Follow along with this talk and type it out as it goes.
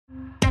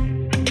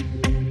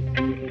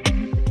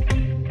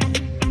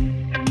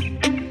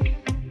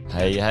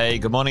Hey,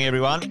 good morning,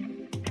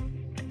 everyone.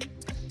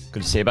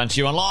 Good to see a bunch of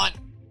you online.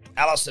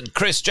 Alison,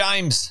 Chris,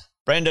 James,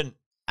 Brendan,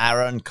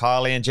 Aaron,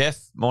 Kylie, and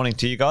Jeff. Morning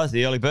to you guys.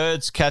 The early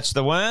birds catch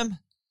the worm.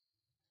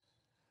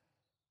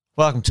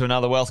 Welcome to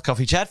another Wealth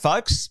Coffee Chat,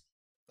 folks.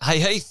 Hey,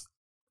 Heath,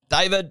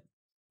 David.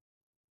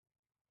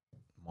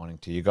 Morning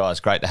to you guys.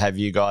 Great to have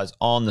you guys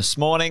on this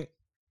morning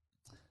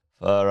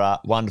for a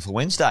wonderful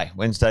Wednesday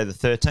the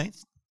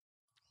 13th.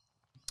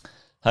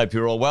 Hope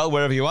you're all well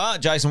wherever you are.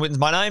 Jason Witten's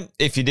my name.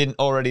 If you didn't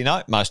already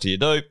know, most of you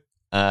do.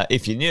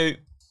 If you're new,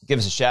 give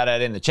us a shout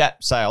out in the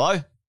chat. Say hello.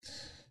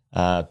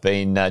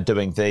 Been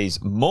doing these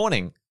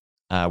morning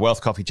Wealth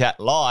Coffee Chat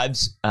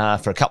lives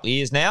for a couple of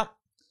years now.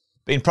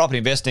 Been property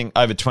investing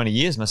over 20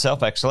 years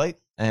myself, actually,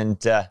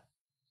 and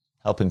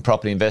helping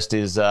property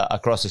investors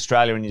across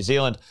Australia and New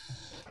Zealand,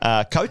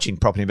 coaching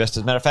property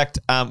investors. Matter of fact,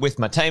 with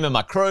my team and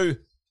my crew,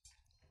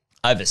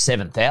 over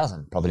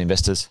 7,000 property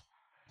investors,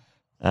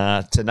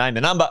 to name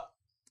a number.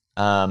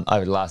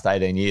 Over the last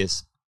 18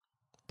 years.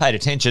 Paid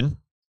attention,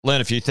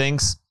 learned a few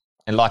things,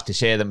 and like to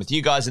share them with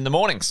you guys in the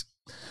mornings.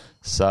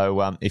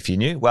 So if you're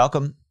new,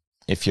 welcome.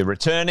 If you're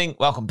returning,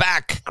 welcome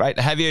back. Great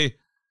to have you.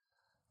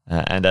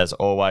 And as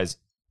always,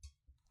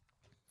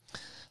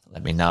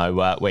 let me know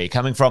where you're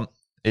coming from.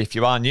 If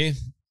you are new,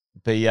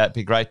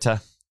 be great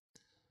to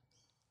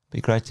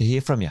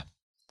hear from you.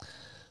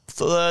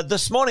 For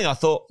this morning, I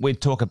thought we'd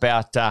talk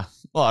about.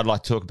 I'd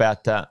like to talk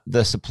about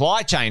the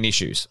supply chain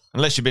issues.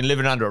 Unless you've been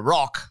living under a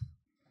rock,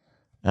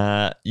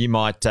 you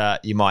might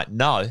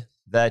know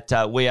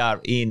that we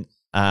are in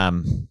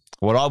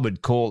what I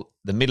would call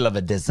the middle of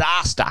a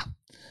disaster,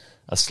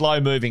 a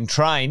slow-moving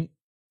train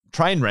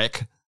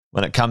wreck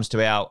when it comes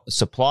to our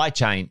supply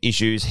chain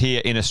issues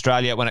here in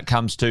Australia when it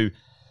comes to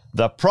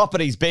the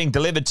properties being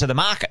delivered to the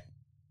market.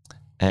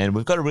 And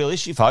we've got a real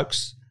issue,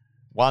 folks,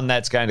 one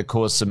that's going to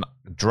cause some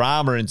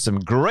drama and some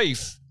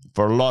grief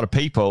for a lot of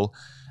people.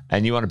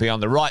 And you want to be on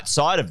the right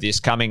side of this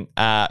coming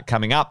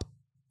up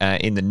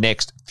in the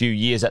next few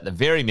years at the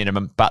very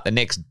minimum. But the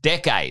next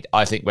decade,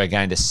 I think we're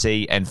going to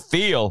see and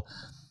feel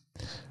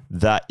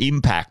the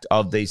impact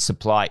of these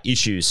supply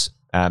issues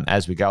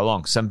as we go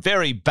along. Some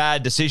very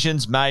bad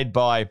decisions made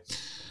by,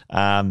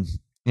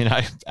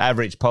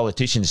 average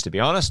politicians, to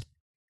be honest,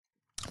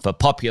 for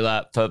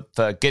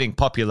getting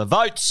popular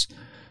votes,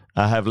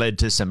 have led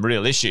to some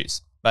real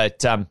issues.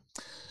 But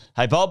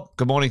hey, Bob,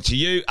 good morning to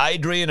you,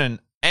 Adrian and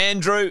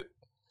Andrew.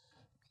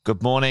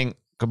 Good morning,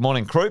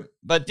 crew.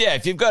 But yeah,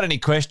 if you've got any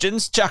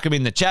questions, chuck them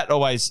in the chat.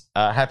 Always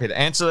happy to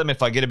answer them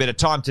if I get a bit of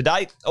time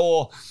today,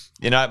 or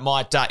it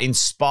might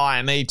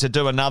inspire me to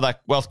do another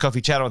Wealth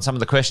Coffee Chat on some of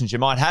the questions you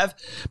might have.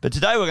 But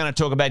today we're going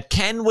to talk about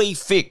can we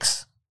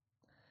fix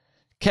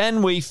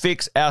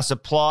our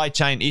supply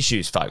chain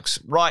issues,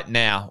 folks? Right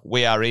now,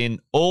 we are in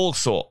all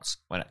sorts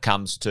when it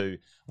comes to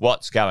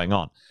what's going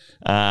on.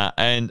 I've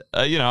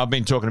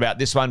been talking about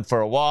this one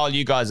for a while.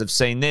 You guys have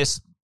seen this.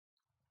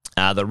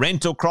 The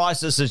rental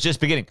crisis is just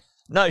beginning.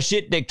 No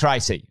shit, Dick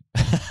Tracy.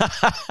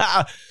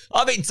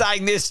 I've been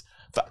saying this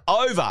for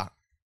over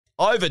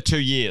 2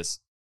 years.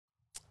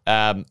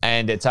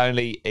 And it's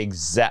only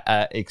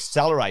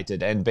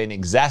accelerated and been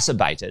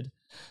exacerbated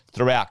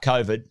throughout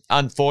COVID.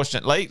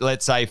 Unfortunately,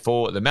 let's say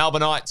for the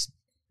Melbourneites,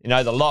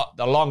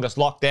 the longest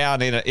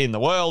lockdown in the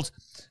world,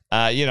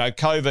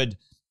 COVID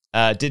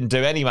didn't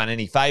do anyone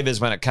any favors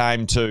when it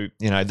came to,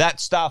 that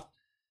stuff.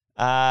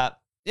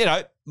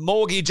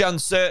 Mortgage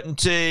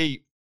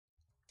uncertainty,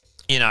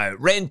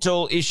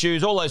 rental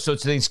issues, all those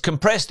sorts of things,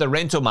 compressed the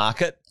rental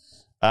market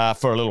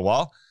for a little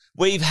while.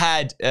 We've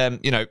had, a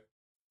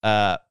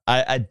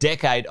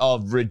decade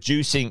of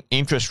reducing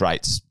interest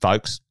rates,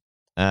 folks,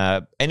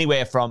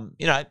 anywhere from,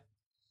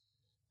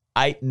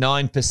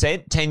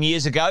 8-9% 10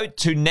 years ago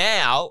to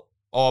now,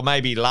 or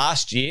maybe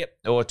last year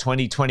or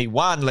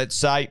 2021, let's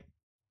say,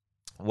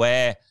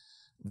 where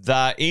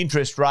the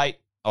interest rate,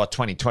 or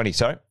 2020,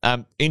 sorry,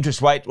 interest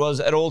rate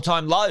was at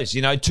all-time lows,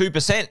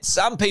 2%.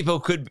 Some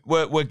people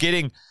were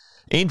getting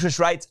interest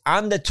rates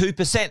under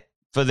 2%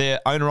 for their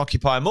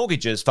owner-occupier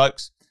mortgages,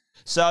 folks.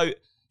 So,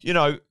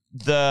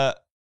 the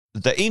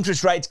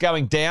interest rates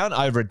going down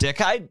over a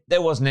decade,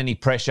 there wasn't any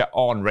pressure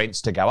on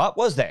rents to go up,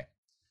 was there?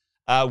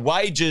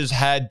 Wages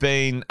had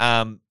been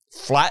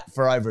flat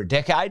for over a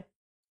decade.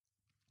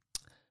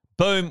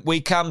 Boom,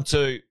 we come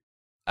to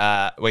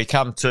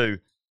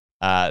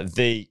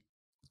the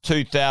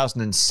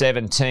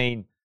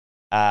 2017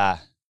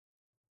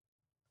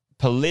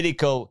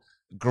 political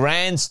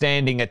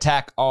grandstanding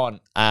attack on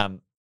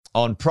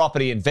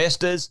property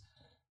investors.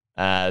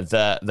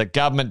 The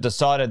government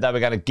decided they were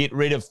going to get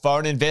rid of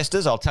foreign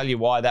investors. I'll tell you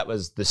why that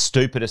was the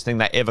stupidest thing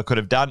they ever could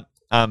have done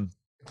a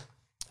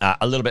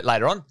little bit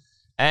later on.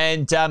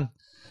 And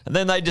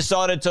then they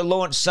decided to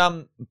launch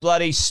some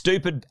bloody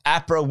stupid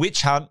APRA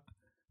witch hunt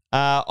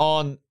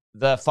on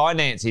the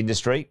finance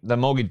industry, the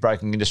mortgage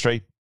broking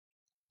industry,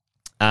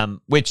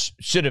 which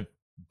should have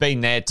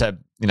been there to,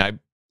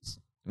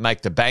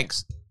 make the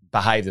banks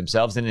behave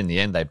themselves. And in the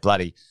end, they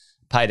bloody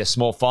paid a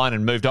small fine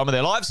and moved on with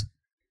their lives.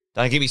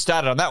 Don't get me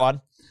started on that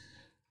one.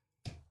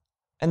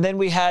 And then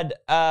we had,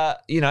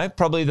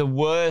 probably the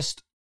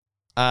worst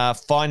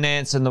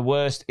finance and the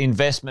worst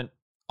investment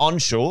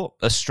onshore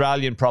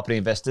Australian property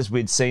investors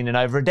we'd seen in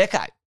over a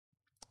decade.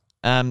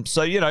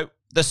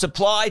 The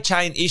supply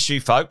chain issue,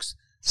 folks,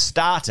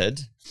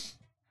 started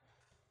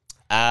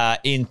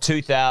in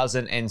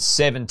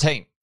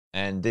 2017.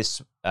 And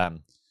this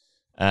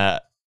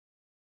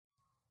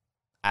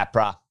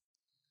APRA,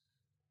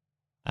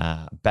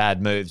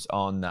 bad moves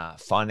on the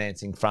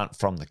financing front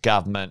from the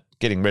government,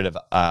 getting rid of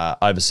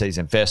overseas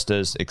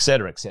investors, et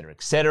cetera, et cetera,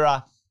 et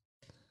cetera.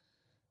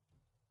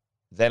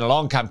 Then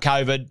along come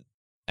COVID,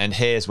 and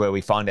here's where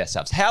we find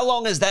ourselves. How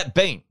long has that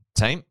been,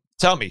 team?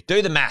 Tell me.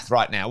 Do the math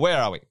right now.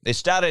 Where are we? It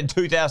started in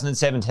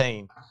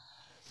 2017.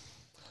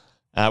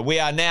 We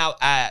are now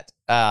at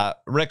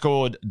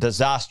record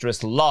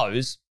disastrous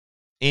lows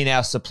in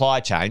our supply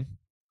chain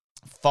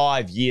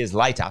 5 years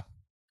later.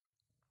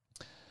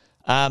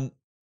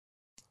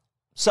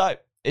 So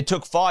it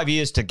took 5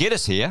 years to get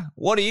us here.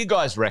 What do you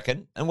guys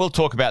reckon? And we'll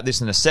talk about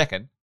this in a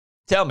second.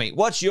 Tell me,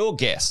 what's your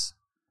guess?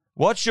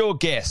 What's your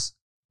guess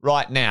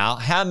right now?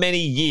 How many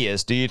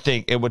years do you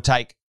think it would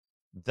take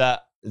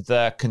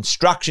the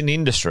construction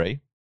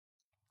industry,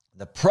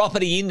 the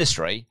property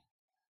industry,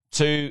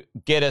 to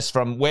get us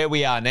from where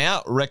we are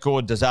now,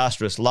 record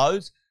disastrous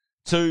lows,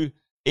 to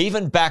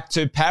even back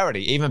to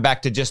parity, even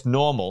back to just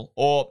normal,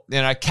 or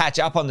catch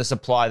up on the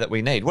supply that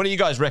we need? What do you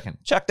guys reckon?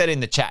 Chuck that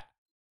in the chat.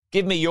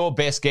 Give me your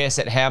best guess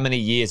at how many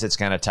years it's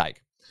going to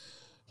take.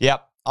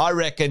 Yep, I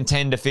reckon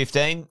 10 to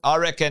 15. I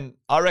reckon,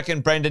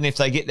 Brendan, if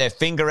they get their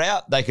finger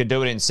out, they could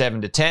do it in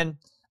 7 to 10,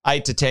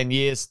 8 to 10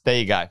 years. There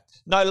you go.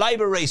 No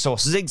labour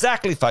resources.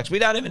 Exactly, folks. We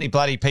don't have any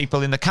bloody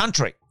people in the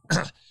country.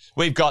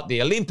 We've got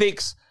the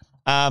Olympics.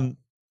 The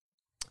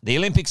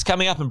Olympics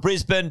coming up in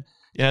Brisbane.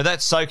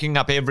 That's soaking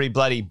up every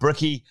bloody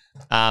brickie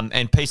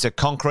and piece of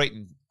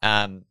concrete,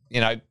 known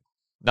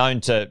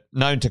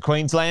to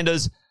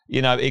Queenslanders.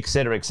 Et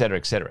cetera, et cetera,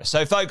 et cetera.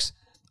 So, folks,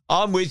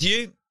 I'm with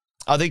you.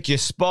 I think you're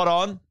spot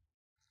on.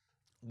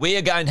 We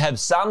are going to have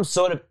some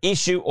sort of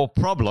issue or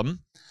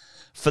problem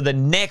for the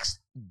next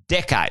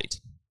decade.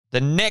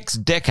 The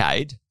next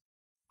decade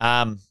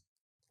when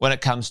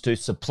it comes to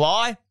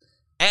supply.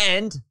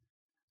 And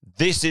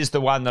this is the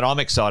one that I'm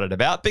excited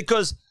about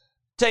because,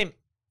 team,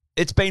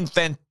 it's been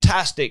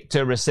fantastic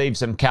to receive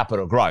some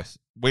capital growth.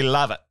 We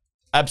love it.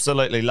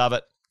 Absolutely love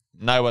it.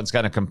 No one's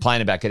going to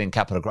complain about getting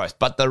capital growth.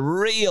 But the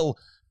real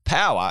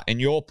power in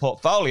your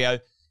portfolio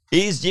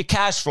is your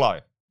cash flow.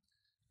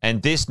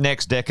 And this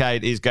next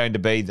decade is going to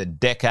be the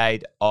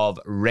decade of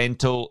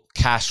rental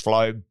cash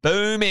flow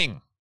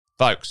booming.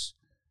 Folks,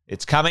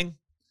 it's coming.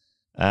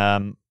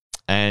 And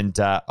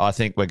I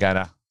think we're going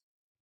to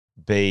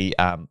be,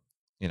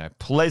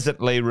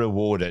 pleasantly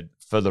rewarded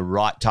for the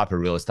right type of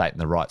real estate in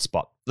the right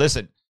spot.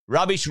 Listen,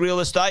 rubbish real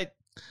estate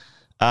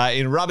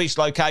in rubbish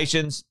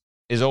locations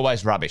is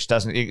always rubbish,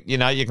 doesn't it?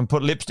 You can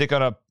put lipstick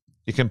on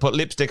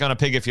a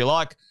pig if you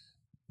like,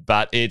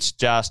 but it's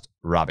just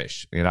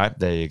rubbish.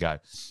 There you go.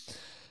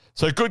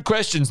 So good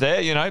questions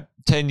there.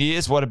 10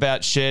 years. What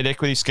about shared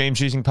equity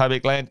schemes using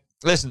public land?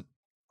 Listen,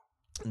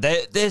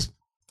 there's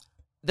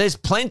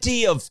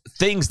plenty of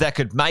things that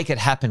could make it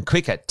happen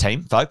quicker,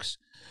 team, folks.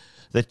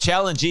 The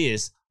challenge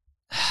is,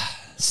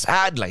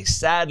 sadly,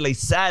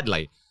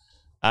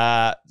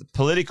 the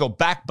political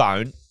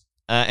backbone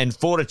and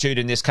fortitude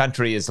in this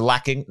country is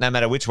lacking, no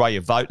matter which way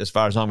you vote, as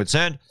far as I'm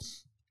concerned.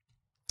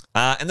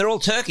 And they're all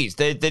turkeys.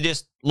 They're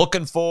just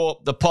looking for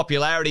the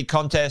popularity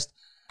contest,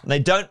 and they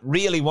don't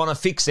really want to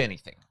fix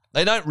anything.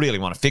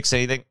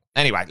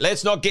 Anyway,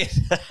 let's not get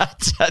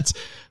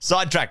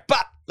sidetracked.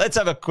 But let's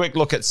have a quick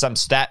look at some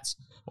stats.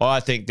 Well,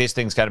 I think this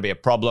thing's going to be a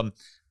problem,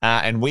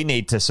 and we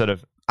need to sort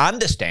of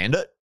understand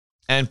it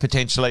and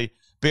potentially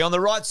be on the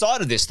right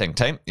side of this thing,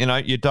 team.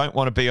 You don't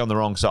want to be on the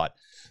wrong side.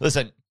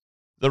 Listen,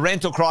 the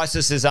rental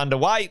crisis is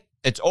underway.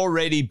 It's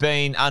already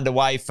been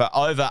underway for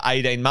over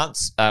 18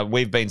 months.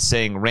 We've been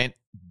seeing rent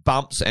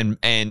bumps and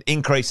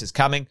increases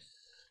coming.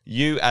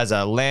 You as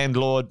a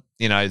landlord,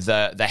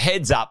 the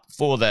heads up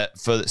for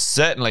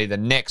certainly the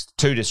next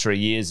 2 to 3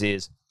 years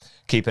is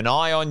keep an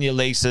eye on your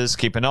leases,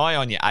 keep an eye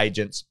on your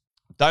agents.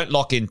 Don't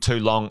lock in too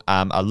long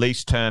a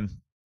lease term,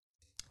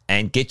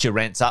 and get your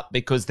rents up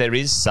because there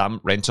is some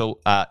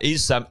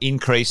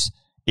increase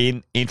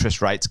in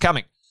interest rates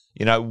coming.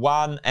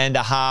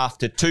 1.5%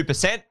 to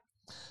 2%.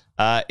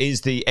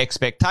 Is the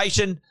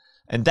expectation.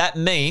 And that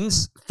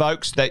means,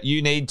 folks, that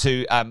you need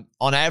to,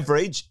 on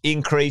average,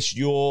 increase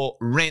your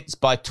rents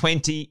by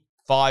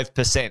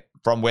 25%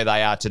 from where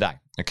they are today.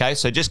 Okay,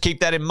 so just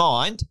keep that in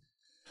mind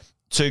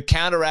to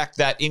counteract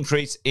that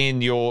increase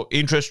in your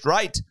interest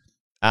rate.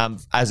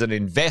 As an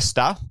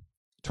investor,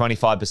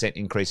 25%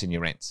 increase in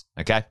your rents,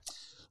 okay?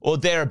 Or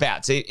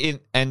thereabouts. The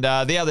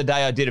other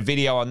day I did a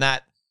video on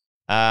that,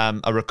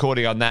 a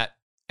recording on that,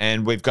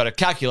 and we've got a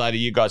calculator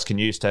you guys can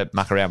use to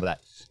muck around with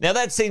that. Now,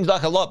 that seems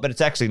like a lot, but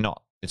it's actually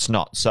not. It's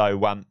not. So,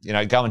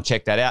 go and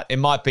check that out. It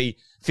might be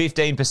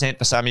 15%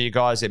 for some of you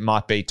guys. It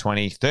might be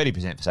 20,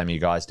 30% for some of you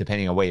guys,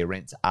 depending on where your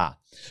rents are.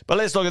 But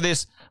let's look at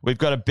this. We've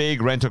got a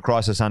big rental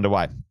crisis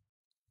underway.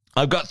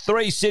 I've got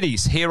 3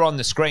 cities here on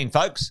the screen,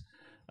 folks.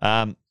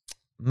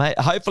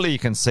 Hopefully you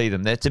can see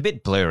them. It's a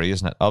bit blurry,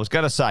 isn't it? I was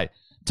going to say,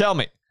 tell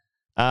me.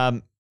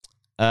 I'm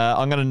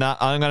going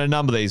to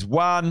number these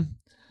 1,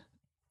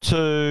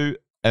 2,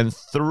 and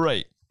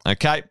 3.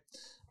 Okay,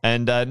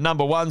 and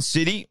number 1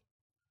 city.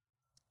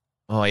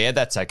 Oh yeah,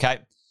 that's okay.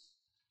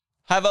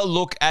 Have a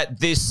look at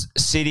this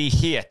city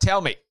here.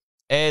 Tell me,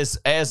 as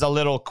a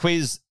little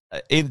quiz,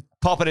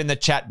 pop it in the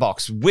chat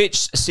box. Which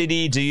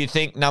city do you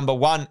think number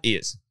 1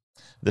 is?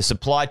 The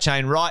supply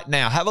chain right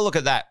now. Have a look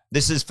at that.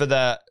 This is for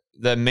the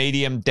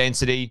medium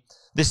density.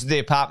 This is the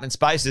apartment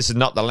space. This is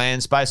not the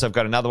land space. I've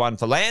got another one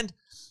for land,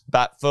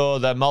 but for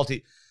the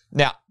multi.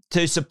 Now,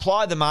 to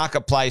supply the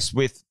marketplace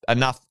with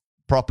enough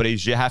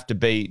properties, you have to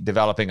be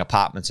developing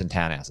apartments and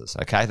townhouses.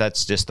 Okay,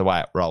 that's just the way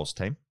it rolls,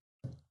 team.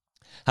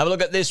 Have a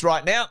look at this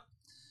right now.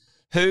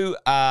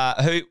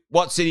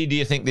 What city do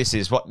you think this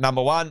is? What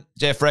number 1?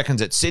 Jeff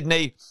reckons it's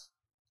Sydney.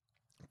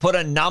 Put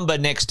a number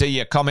next to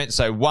your comment.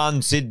 So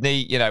 1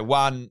 Sydney,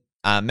 1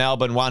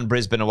 Melbourne, 1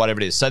 Brisbane, or whatever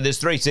it is. So there's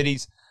 3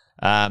 cities.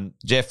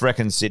 Jeff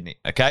reckons Sydney.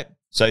 Okay,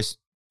 so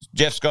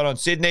Jeff's got on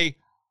Sydney.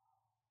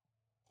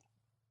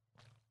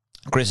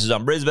 Chris is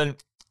on Brisbane.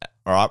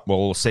 All right, well,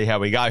 we'll see how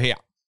we go here.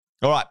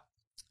 All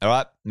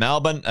right,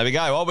 Melbourne. There we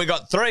go. Oh, we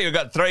got 3. We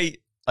got 3.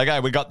 Okay,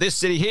 we got this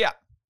city here.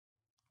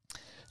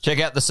 Check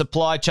out the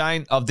supply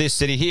chain of this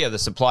city here, the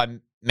supply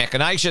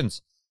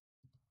machinations.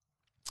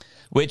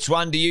 Which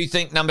one do you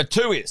think number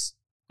 2 is?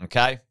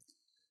 Okay.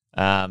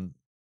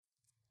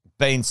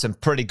 Been some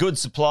pretty good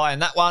supply in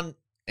that one,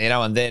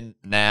 and then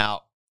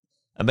now,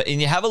 and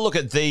you have a look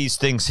at these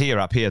things here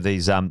up here,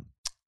 these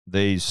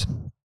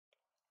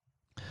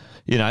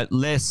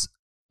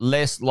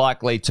less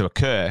likely to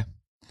occur.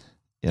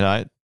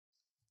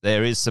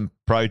 There is some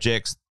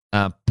projects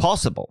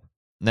possible.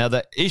 Now,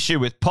 the issue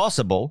with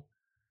possible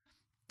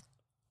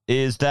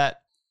is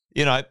that,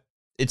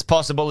 it's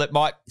possible it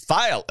might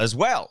fail as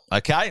well,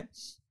 okay?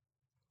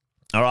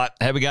 All right,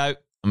 here we go.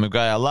 And we've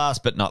got our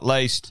last but not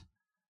least.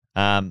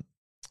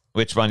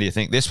 Which one do you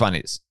think this one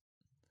is?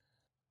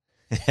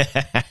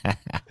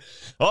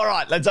 All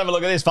right, let's have a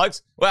look at this,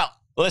 folks. Well,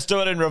 let's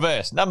do it in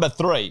reverse. Number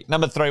 3.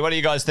 What do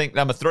you guys think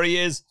number 3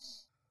 is?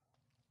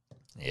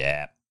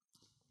 Yeah.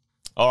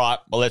 All right,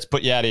 well, let's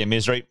put you out of your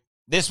misery.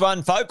 This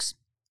one, folks,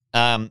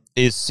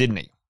 is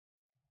Sydney.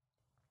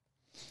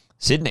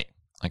 Sydney,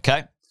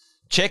 okay?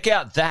 Check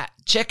out that.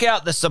 Check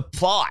out the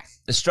supply.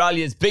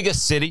 Australia's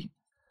biggest city.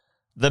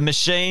 The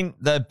machine,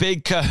 the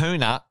big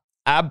kahuna,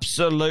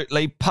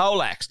 absolutely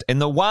poleaxed.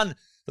 And the one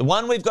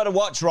we've got to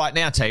watch right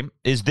now, team,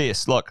 is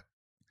this. Look,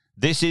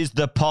 this is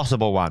the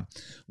possible one.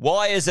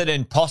 Why is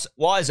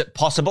it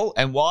possible?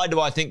 And why do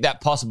I think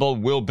that possible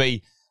will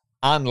be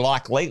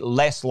unlikely,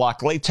 less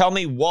likely? Tell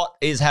me what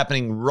is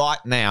happening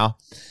right now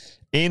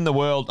in the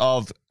world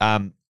of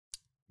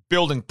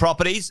building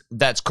properties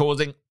that's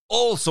causing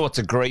all sorts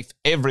of grief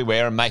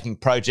everywhere and making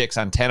projects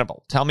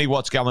untenable. Tell me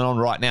what's going on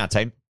right now,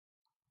 team,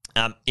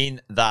 in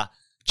the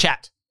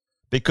chat,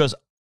 because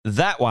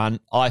that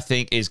one I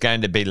think is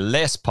going to be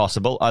less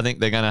possible. I think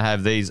they're going to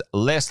have these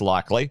less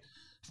likely.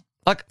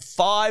 Like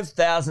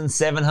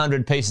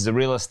 5,700 pieces of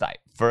real estate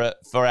for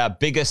our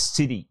biggest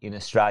city in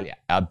Australia,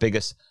 our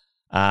biggest,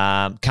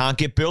 can't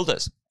get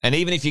builders. And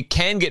even if you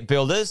can get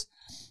builders,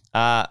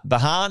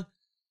 Bahan,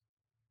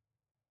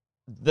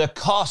 the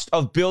cost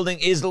of building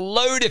is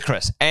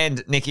ludicrous.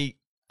 And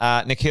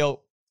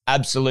Nikhil,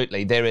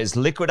 absolutely. There is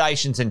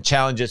liquidations and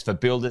challenges for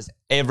builders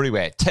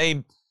everywhere.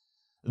 Team,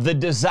 the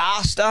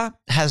disaster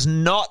has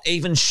not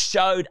even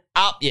showed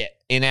up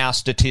yet in our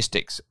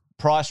statistics.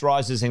 Price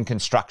rises in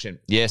construction.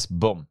 Yes,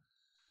 boom.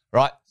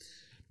 Right?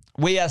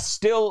 We are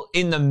still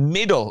in the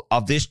middle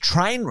of this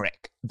train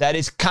wreck that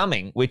is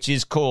coming, which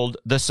is called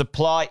the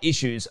supply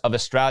issues of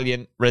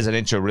Australian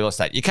residential real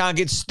estate. You can't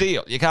get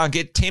steel. You can't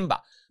get timber.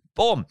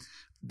 Boom.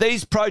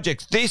 These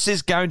projects, this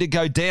is going to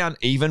go down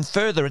even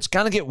further. It's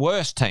going to get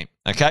worse, team.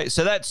 Okay,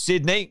 so that's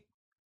Sydney.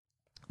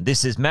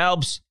 This is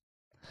Melbs.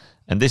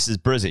 And this is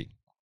Brizzy.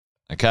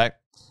 Okay,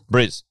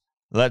 Briz.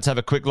 Let's have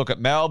a quick look at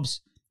Melbs.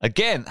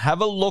 Again,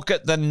 have a look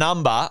at the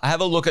number. Have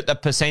a look at the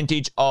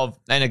percentage of,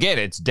 and again,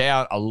 it's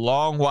down a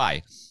long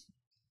way.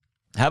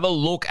 Have a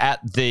look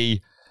at the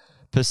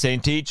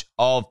percentage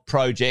of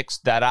projects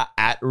that are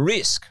at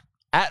risk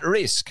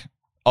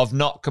of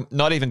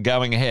not even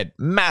going ahead.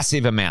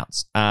 Massive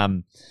amounts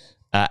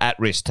at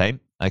risk, team.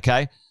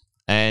 Okay,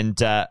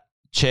 and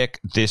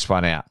check this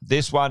one out.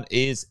 This one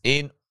is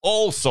in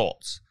all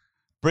sorts.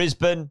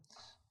 Brisbane,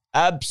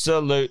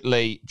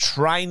 absolutely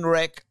train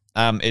wreck.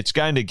 It's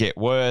going to get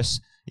worse.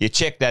 You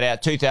check that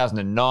out,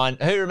 2009.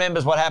 Who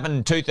remembers what happened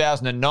in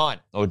 2009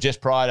 or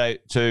just prior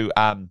to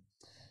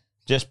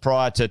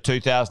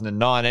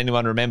 2009?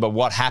 Anyone remember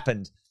what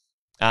happened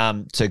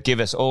to give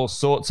us all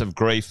sorts of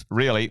grief,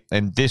 really?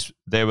 And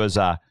there was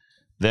a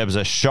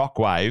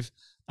shockwave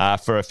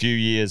for a few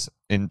years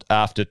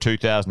after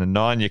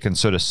 2009. You can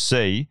sort of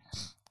see.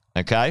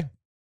 Okay,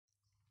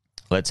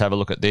 let's have a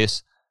look at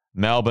this.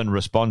 Melbourne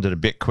responded a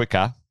bit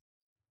quicker.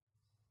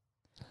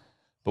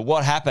 But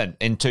what happened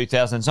in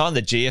 2009?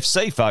 The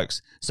GFC,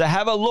 folks. So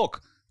have a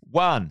look.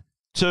 1,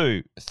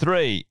 2,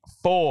 3,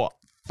 4,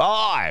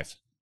 5.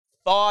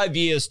 5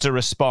 years to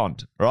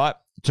respond, right?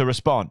 To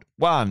respond.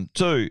 1,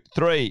 2,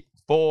 3,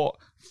 4,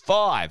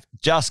 5.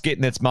 Just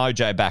getting its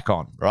mojo back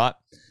on, right?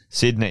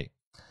 Sydney.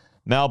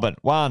 Melbourne.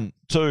 1,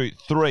 2,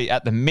 3.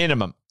 At the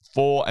minimum,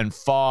 4 and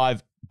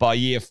 5. By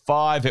year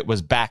 5, it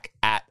was back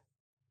at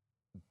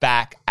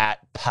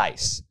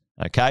pace.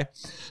 Okay?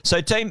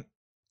 So, team,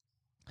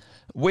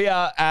 we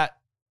are at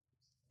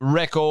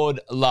record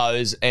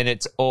lows, and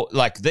it's all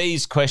like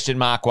these question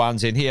mark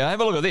ones in here.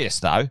 Have a look at this,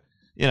 though.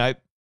 You know,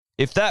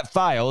 if that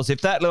fails,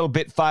 if that little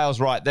bit fails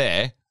right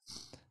there,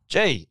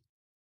 gee,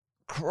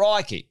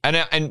 crikey.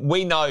 And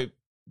we know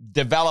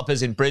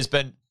developers in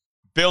Brisbane,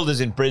 builders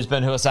in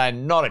Brisbane who are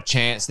saying, not a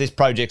chance, this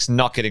project's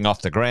not getting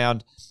off the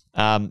ground,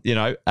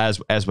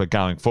 as we're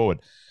going forward.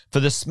 For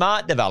the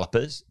smart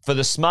developers, for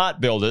the smart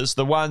builders,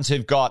 the ones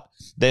who've got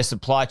their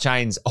supply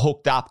chains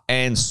hooked up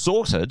and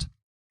sorted,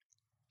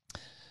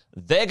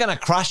 they're going to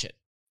crush it.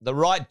 The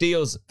right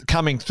deals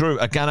coming through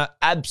are going to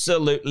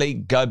absolutely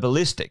go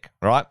ballistic,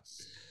 right?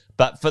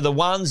 But for the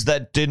ones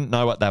that didn't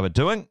know what they were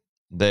doing,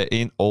 they're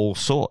in all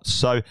sorts.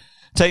 So,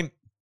 team,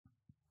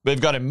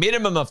 we've got a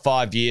minimum of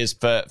 5 years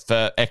for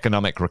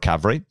economic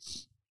recovery.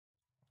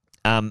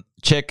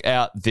 Check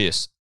out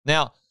this.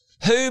 Now,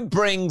 who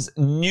brings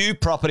new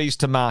properties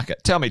to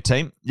market? Tell me,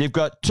 team. You've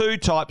got two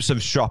types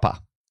of shopper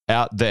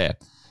out there.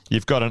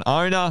 You've got an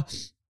owner,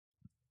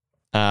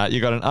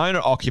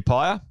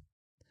 occupier,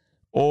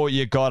 or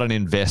you got an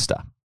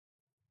investor.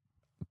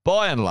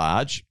 By and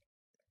large,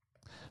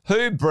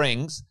 who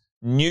brings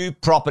new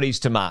properties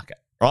to market,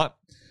 right?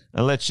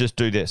 And let's just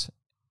do this.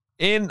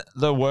 In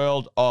the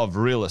world of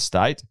real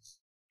estate,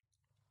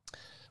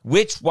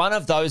 which one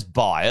of those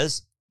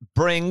buyers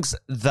brings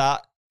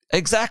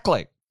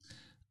exactly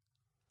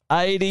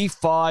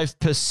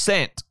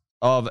 85%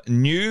 of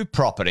new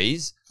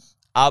properties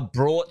are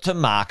brought to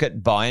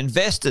market by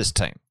investors,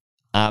 team.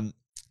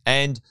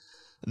 And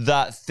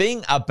the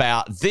thing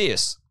about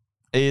this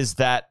is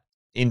that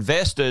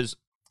investors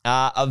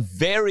are a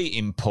very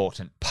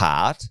important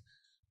part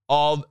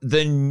of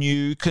the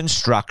new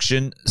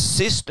construction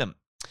system.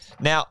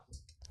 Now,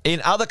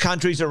 in other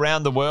countries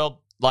around the world,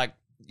 there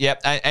you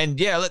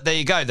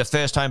go. The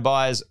first home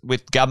buyers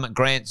with government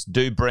grants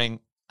do bring,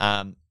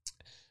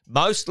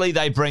 mostly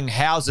they bring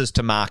houses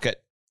to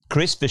market,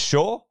 Chris, for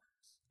sure.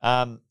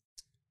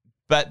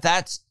 But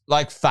that's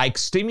like fake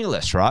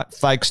stimulus, right?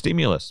 Fake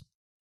stimulus.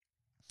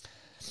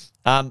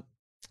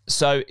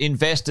 So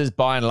investors,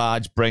 by and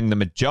large, bring the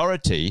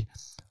majority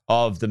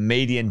of the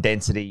median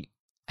density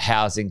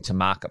housing to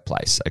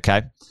marketplace,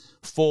 okay,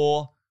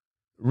 for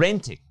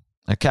renting,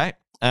 okay?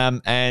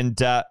 And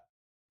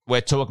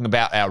we're talking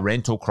about our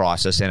rental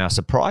crisis and our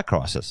supply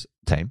crisis,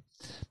 team.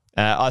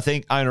 I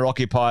think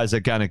owner-occupiers are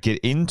going to get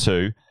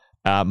into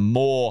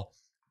more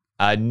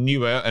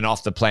newer and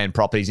off-the-plan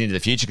properties into the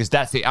future because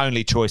that's the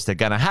only choice they're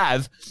going to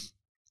have.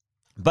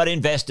 But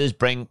investors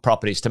bring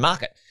properties to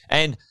market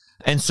and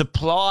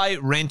supply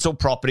rental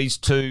properties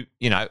to,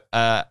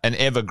 an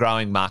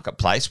ever-growing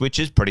marketplace, which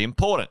is pretty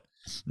important.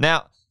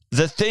 Now,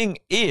 the thing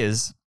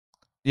is,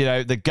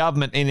 the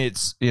government in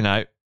its,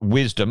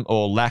 wisdom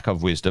or lack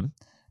of wisdom,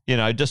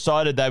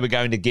 decided they were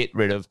going to get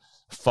rid of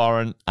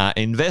foreign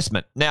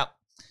investment. Now,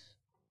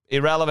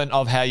 irrelevant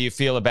of how you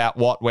feel about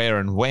what, where,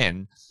 and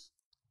when,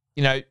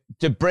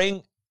 to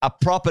bring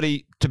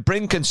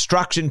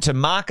construction to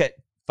market,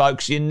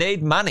 folks, you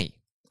need money,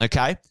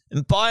 okay?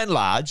 And by and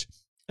large,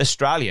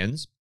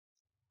 Australians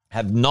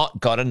have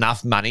not got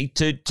enough money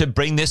to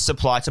bring this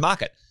supply to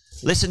market.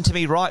 Listen to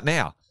me right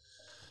now.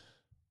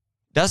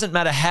 Doesn't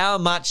matter how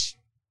much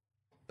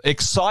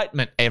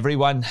excitement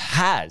everyone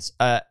has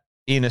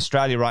in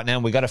Australia right now,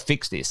 we've got to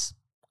fix this,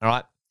 all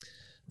right?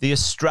 The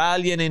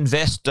Australian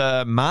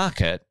investor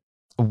market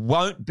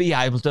won't be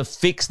able to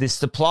fix this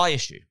supply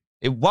issue.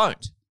 It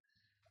won't.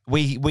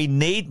 We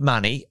need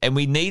money and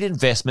we need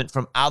investment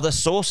from other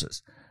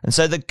sources. And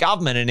so the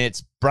government, in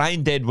its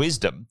brain-dead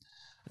wisdom,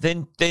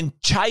 then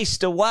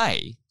chased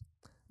away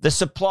the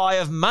supply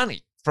of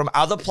money from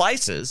other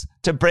places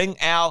to bring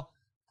our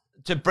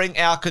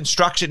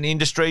construction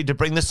industry, to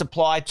bring the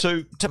supply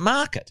to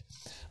market.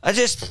 I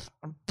just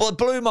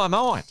blew my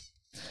mind.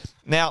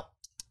 Now,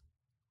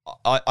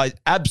 I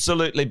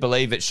absolutely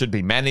believe it should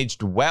be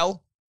managed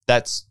well.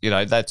 That's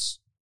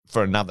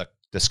for another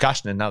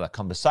discussion, another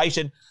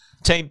conversation,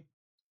 team.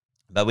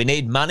 But we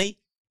need money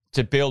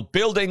to build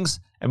buildings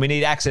and we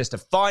need access to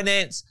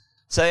finance.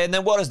 So, and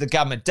then what has the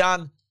government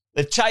done?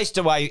 They've chased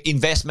away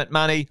investment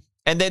money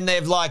and then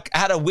they've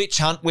had a witch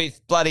hunt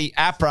with bloody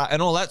APRA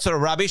and all that sort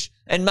of rubbish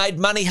and made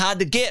money hard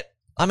to get.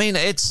 I mean,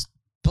 it's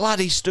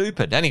bloody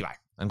stupid. Anyway,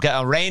 I'm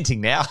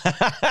ranting now.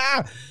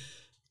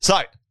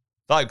 So,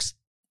 folks,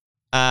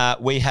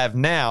 we have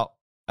now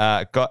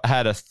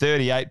had a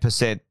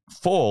 38%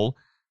 fall,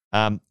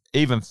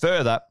 even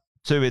further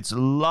to its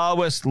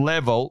lowest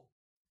level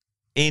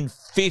in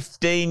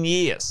 15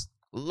 years.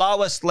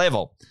 Lowest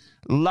level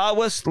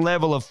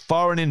of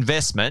foreign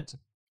investment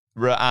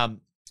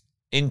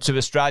into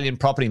Australian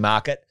property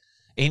market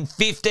in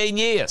 15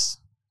 years.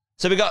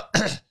 So we got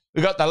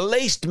we got the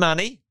least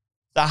money,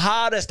 the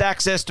hardest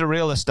access to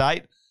real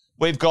estate.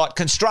 We've got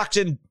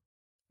construction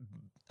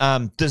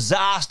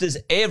disasters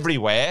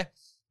everywhere.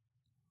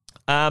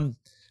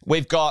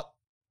 We've got,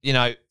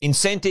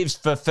 incentives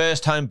for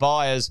first home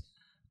buyers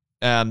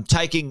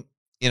taking,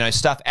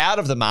 stuff out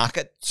of the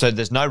market. So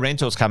there's no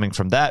rentals coming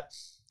from that,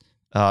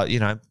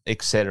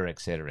 et cetera, et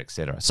cetera, et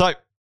cetera. So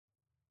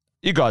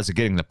you guys are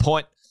getting the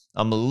point.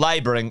 I'm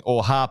laboring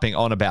or harping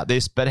on about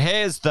this, but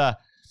here's the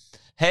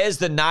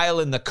nail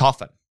in the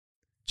coffin.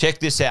 Check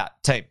this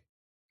out, team.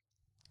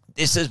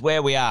 This is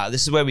where we are.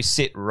 This is where we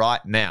sit right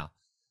now.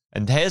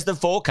 And here's the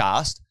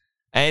forecast,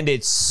 and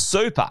it's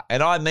super,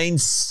 and I mean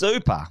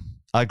super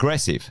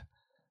aggressive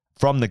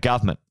from the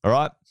government, all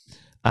right?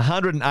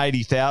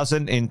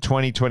 180,000 in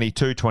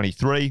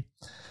 2022-23,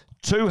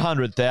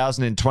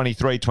 200,000 in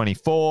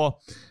 23-24,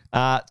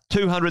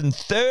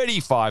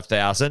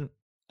 235,000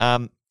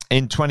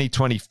 in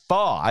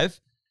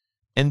 2025,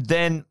 and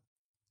then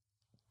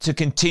to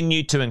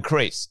continue to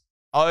increase.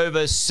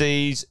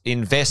 Overseas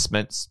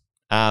investments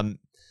coming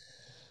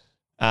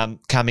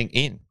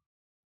in.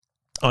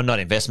 Or not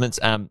investments,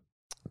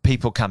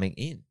 people coming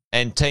in.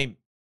 And team,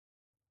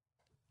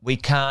 we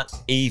can't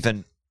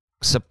even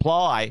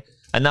supply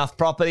enough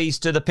properties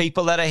to the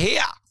people that are here.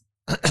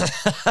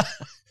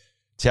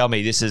 Tell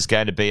me this is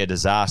going to be a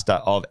disaster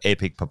of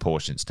epic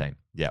proportions, team.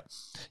 Yeah.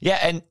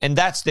 Yeah, and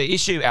that's the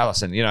issue,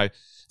 Alison.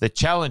 The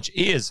challenge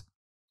is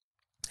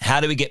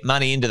how do we get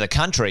money into the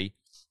country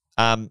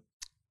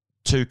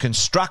to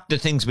construct the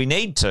things we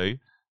need to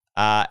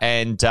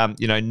and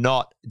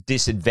not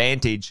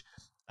disadvantage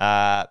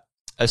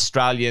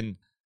Australian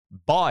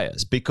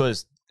buyers,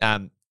 because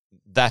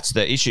that's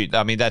the issue.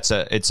 I mean,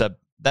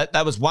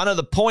 that was one of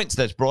the points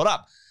that's brought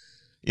up.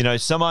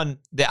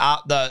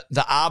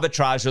 The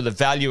arbitrage or the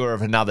valuer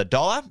of another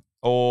dollar,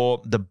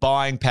 or the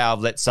buying power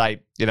of, let's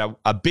say, 1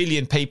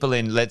 billion people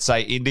in, let's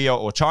say, India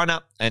or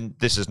China. And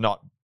this is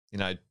not,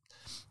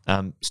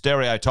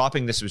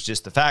 stereotyping. This was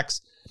just the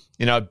facts.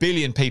 1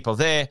 billion people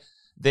there.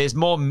 There's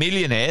more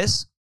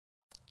millionaires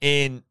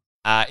in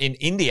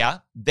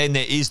India than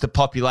there is the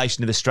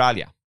population of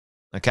Australia.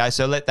 Okay,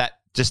 so let that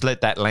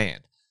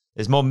land.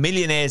 There's more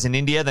millionaires in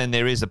India than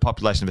there is the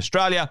population of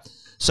Australia.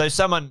 So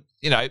someone,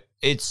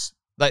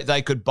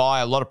 they could buy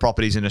a lot of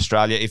properties in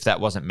Australia if that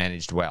wasn't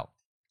managed well.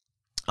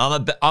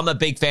 I'm a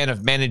big fan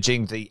of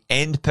managing the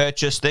end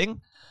purchase thing,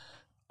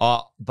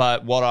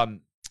 but what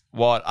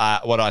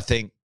I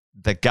think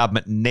the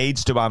government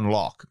needs to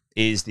unlock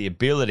is the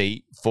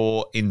ability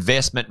for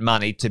investment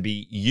money to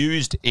be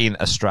used in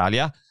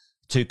Australia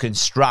to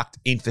construct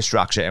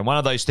infrastructure. And one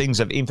of those things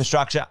of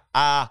infrastructure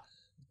are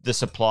the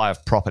supply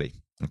of property,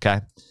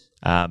 okay?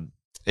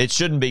 It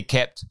shouldn't be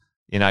kept,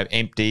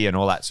 empty and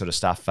all that sort of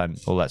stuff and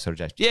all that sort of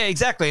jazz. Yeah,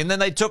 exactly. And then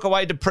they took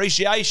away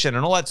depreciation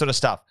and all that sort of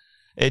stuff.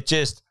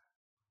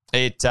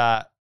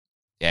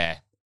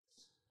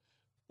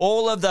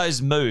 All of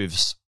those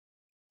moves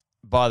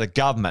by the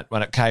government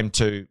when it came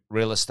to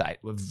real estate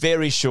were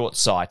very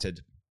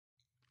short-sighted,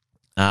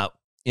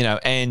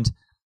 and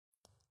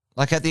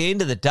like at the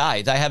end of the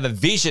day, they have a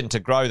vision to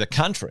grow the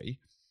country,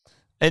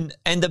 and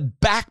the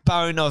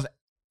backbone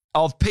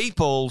of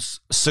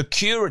people's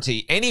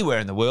security anywhere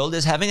in the world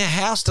is having a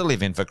house to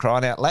live in, for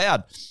crying out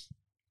loud.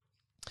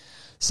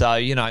 So,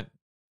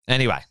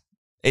 anyway,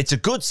 it's a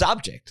good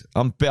subject.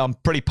 I'm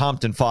pretty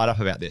pumped and fired up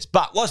about this.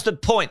 But what's the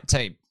point,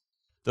 team?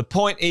 The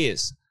point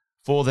is,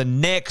 for the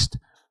next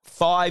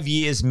 5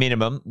 years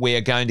minimum, we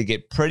are going to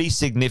get pretty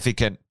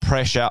significant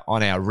pressure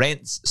on our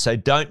rents. So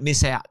don't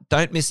miss out.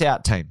 Don't miss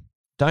out, team.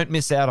 Don't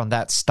miss out on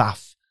that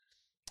stuff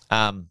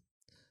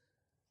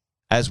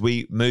as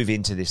we move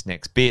into this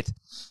next bit.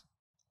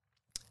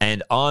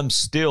 And I'm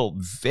still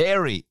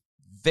very,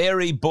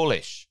 very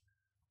bullish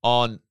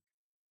on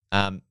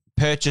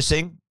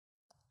purchasing.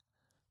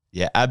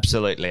 Yeah,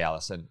 absolutely,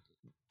 Alison.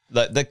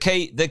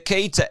 The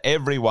key to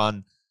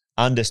everyone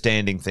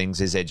understanding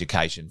things is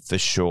education, for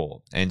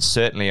sure, and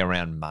certainly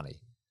around money.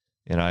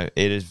 It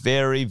is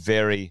very,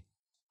 very.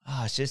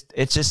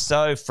 It's just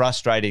so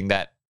frustrating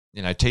that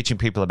teaching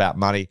people about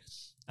money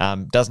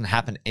doesn't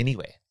happen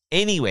anywhere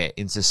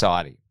in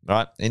society,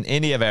 right? In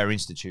any of our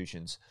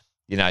institutions,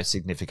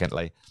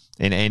 significantly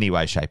in any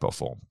way, shape, or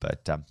form.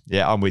 But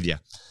yeah, I'm with you.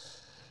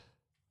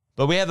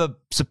 But we have a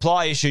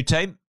supply issue,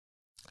 team.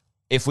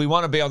 If we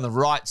want to be on the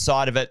right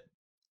side of it,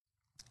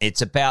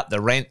 it's about the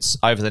rents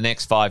over the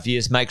next 5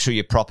 years. Make sure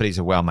your properties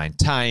are well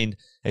maintained.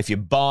 If you're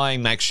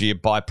buying, make sure you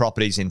buy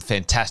properties in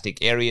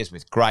fantastic areas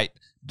with great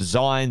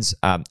designs,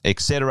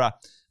 etc.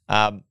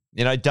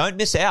 Don't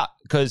miss out,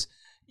 because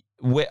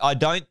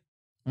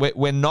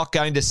we're not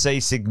going to see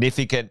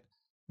significant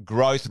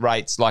growth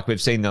rates like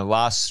we've seen in the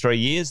last 3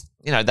 years.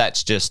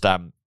 That's just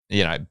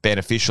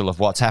beneficial of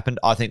what's happened.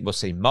 I think we'll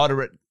see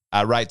moderate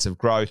rates of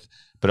growth,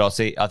 but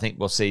I think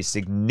we'll see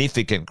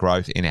significant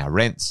growth in our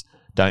rents.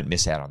 Don't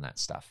miss out on that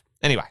stuff.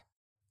 Anyway,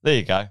 there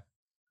you go.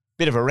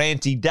 Bit of a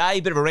ranty day,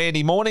 bit of a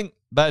ranty morning,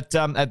 but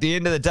at the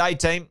end of the day,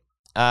 team,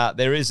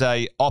 there is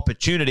a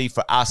opportunity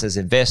for us as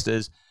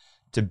investors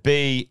to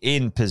be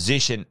in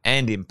position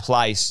and in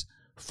place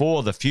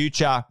for the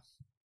future.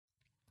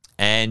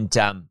 And,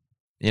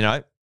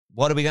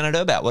 what are we going to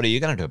do about it? What are you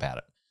going to do about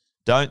it?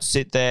 Don't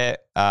sit there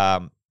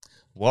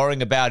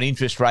worrying about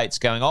interest rates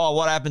going, oh,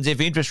 what happens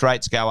if interest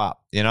rates go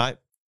up?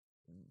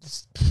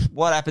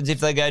 What happens if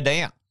they go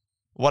down?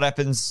 What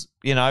happens,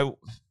 they're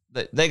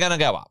going to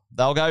go up.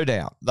 They'll go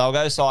down. They'll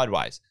go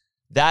sideways.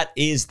 That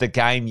is the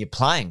game you're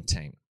playing,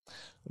 team.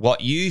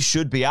 What you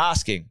should be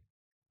asking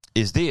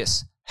is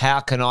this: how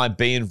can I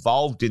be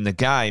involved in the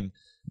game,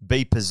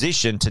 be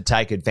positioned to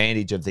take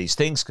advantage of these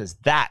things? Because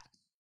that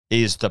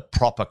is the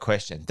proper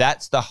question.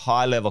 That's the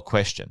high-level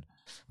question.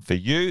 For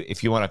you,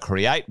 if you want to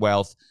create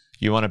wealth,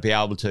 you want to be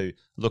able to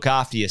look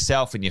after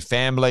yourself and your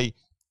family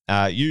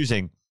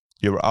using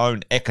your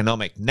own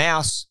economic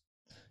nous,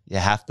 you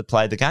have to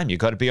play the game. You've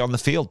got to be on the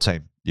field,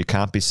 team. You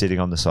can't be sitting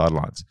on the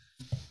sidelines.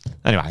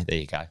 Anyway, there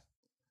you go.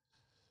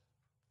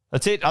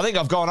 That's it. I think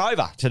I've gone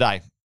over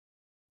today.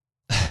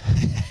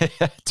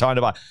 Time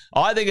to buy.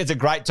 I think it's a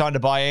great time to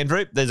buy,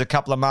 Andrew. There's a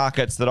couple of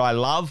markets that I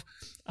love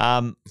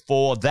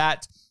for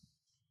that.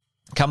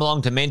 Come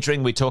along to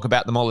mentoring. We talk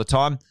about them all the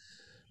time.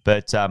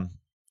 But, there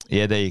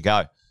you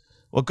go.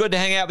 Well, good to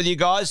hang out with you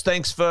guys.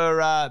 Thanks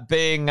for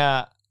being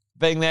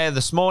there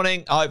this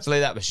morning. Hopefully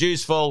that was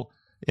useful.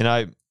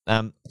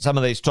 Some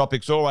of these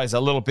topics are always a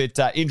little bit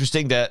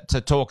interesting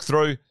to talk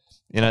through.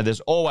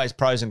 There's always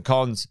pros and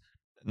cons,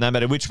 no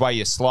matter which way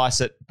you slice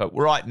it. But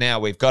right now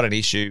we've got an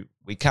issue.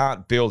 We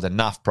can't build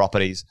enough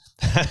properties.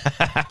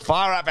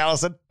 Fire up,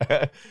 Alison.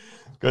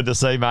 Good to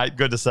see, mate.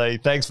 Good to see.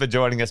 Thanks for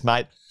joining us,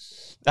 mate.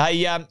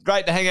 Hey,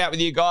 great to hang out with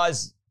you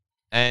guys,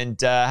 and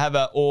have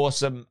an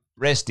awesome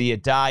rest of your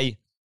day.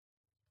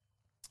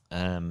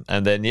 And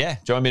then,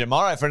 join me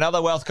tomorrow for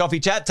another Wealth Coffee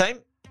Chat, team,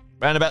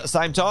 around about the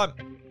same time.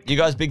 You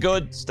guys be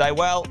good. Stay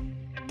well.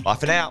 Bye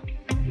for now.